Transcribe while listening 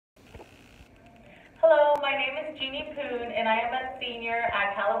my name is Jeannie Poon, and I am a senior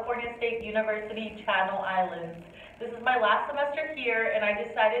at California State University, Channel Islands. This is my last semester here, and I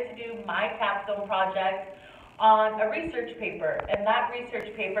decided to do my capstone project on a research paper, and that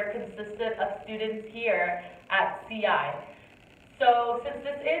research paper consisted of students here at CI. So since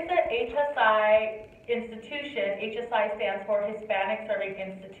this is an HSI institution, HSI stands for Hispanic Serving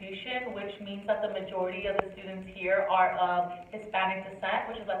Institution, which means that the majority of the students here are of Hispanic descent,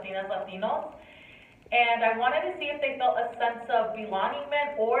 which is Latinas, Latinos. And I wanted to see if they felt a sense of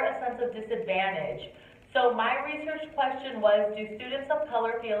belongingment or a sense of disadvantage. So my research question was, do students of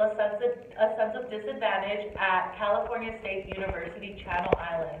color feel a sense of disadvantage at California State University, Channel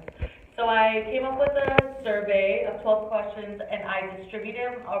Islands? So I came up with a survey of 12 questions, and I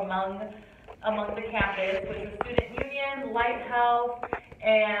distributed them among the campus, which was Student Union, Lighthouse,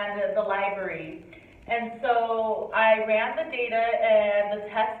 and the library. And so I ran the data, and the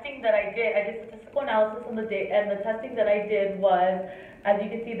testing that I did statistical analysis on the data, and the testing that I did was, as you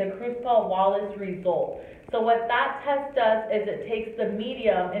can see, the Cruzfeld-Wallace result. So what that test does is it takes the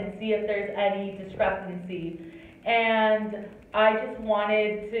medium and see if there's any discrepancy. And I just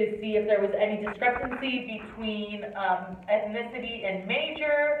wanted to see if there was any discrepancy between ethnicity and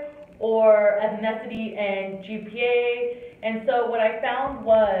major, or ethnicity and GPA. And so what I found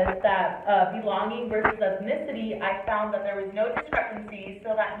was that belonging versus ethnicity, I found that there was no discrepancy,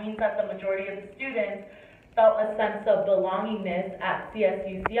 so that means that the majority of the students felt a sense of belongingness at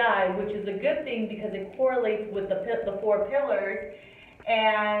CSUCI, which is a good thing because it correlates with the 4 pillars,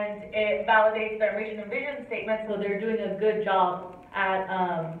 and it validates their mission and vision statement, so they're doing a good job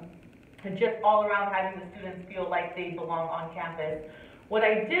at just all around having the students feel like they belong on campus. What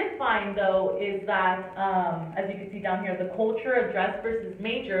I did find, though, is that, as you can see down here, the culture addressed versus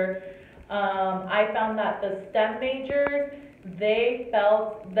major, I found that the STEM majors, they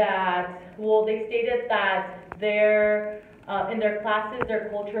felt that, well, they stated that in their classes, their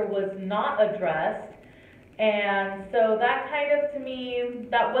culture was not addressed. And so that kind of, to me,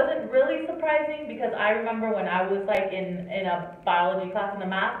 that wasn't really surprising, because I remember when I was like in a biology class, in a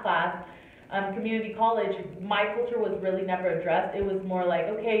math class, community college, my culture was really never addressed. It was more like,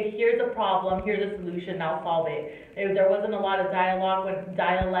 okay, here's a problem, here's a solution, now solve it. There wasn't a lot of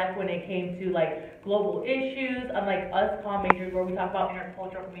dialect when it came to like global issues, unlike us comm majors where we talk about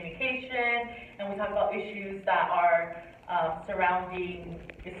intercultural communication, and we talk about issues that are surrounding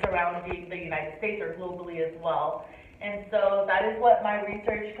the United States or globally as well. And so that is what my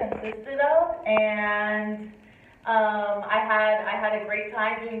research consisted of, and I had a great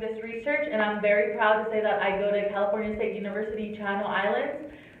time doing this research, and I'm very proud to say that I go to California State University, Channel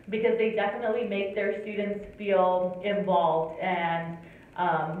Islands, because they definitely make their students feel involved and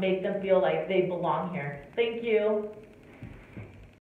make them feel like they belong here. Thank you.